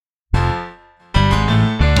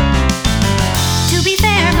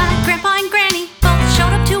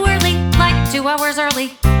2 hours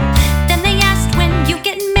early. Then they asked when you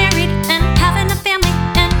getting married and having a family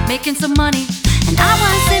and making some money. And I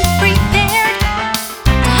wasn't prepared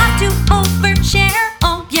to have to overshare,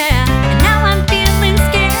 oh yeah. And now I'm feeling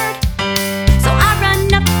scared, so I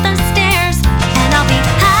run up the stairs, and I'll be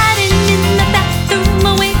hiding in the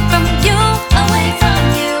bathroom away from you, away from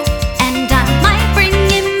you. And I might bring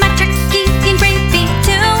in my turkey and gravy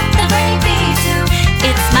too, the gravy too.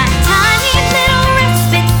 It's my tiny little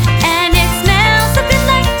respite, and it smells a bit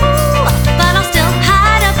like ooh, but I'll still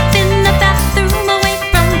hide up in the bathroom away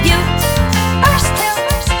from you.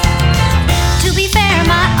 To be fair,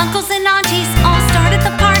 my uncles and aunties all started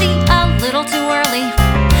the party a little too early.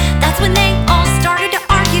 That's when they all started to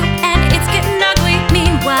argue, and it's getting ugly.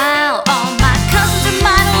 Meanwhile, all my cousins are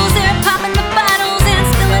models, they're popping the bottles and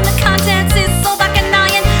spilling the contents. It's so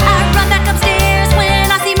bacchanalian. I run back upstairs when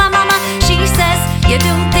I see my mama. She says, "You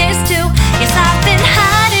do this too?" Yes, I've been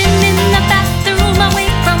hiding in the bathroom away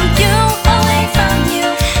from you, away from you.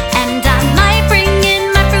 And I might bring in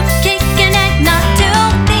my fruitcake and eggnog too,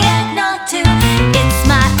 the eggnog too. It's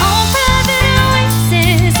my own private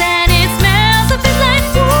oasis, and it smells a bit like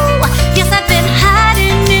ooh. Yes, I've been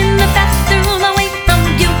hiding in the bathroom away from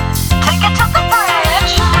you. Take it to the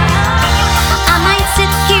fridge. I might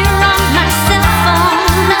sit here on my cell phone.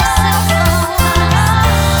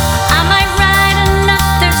 I might write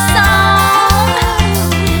another song.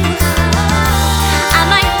 I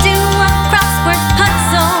might do a crossword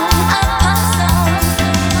puzzle.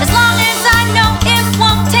 As long as I know it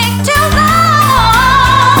won't take too long.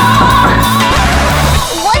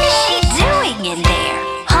 What is she doing in there?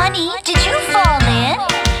 Honey, did you fall in?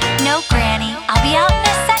 No, Granny. I'll be out in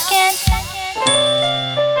a second.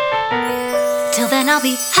 Till then I'll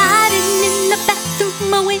be hiding in the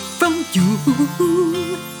bathroom away from you.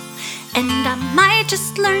 And I might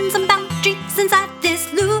just learn some boundaries inside this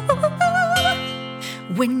loop.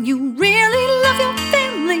 When you really love your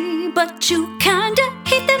family, but you kinda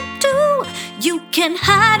hate them too, you can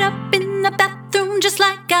hide up in the bathroom just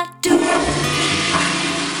like I do.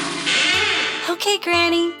 Okay,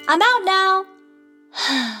 Granny, I'm out now.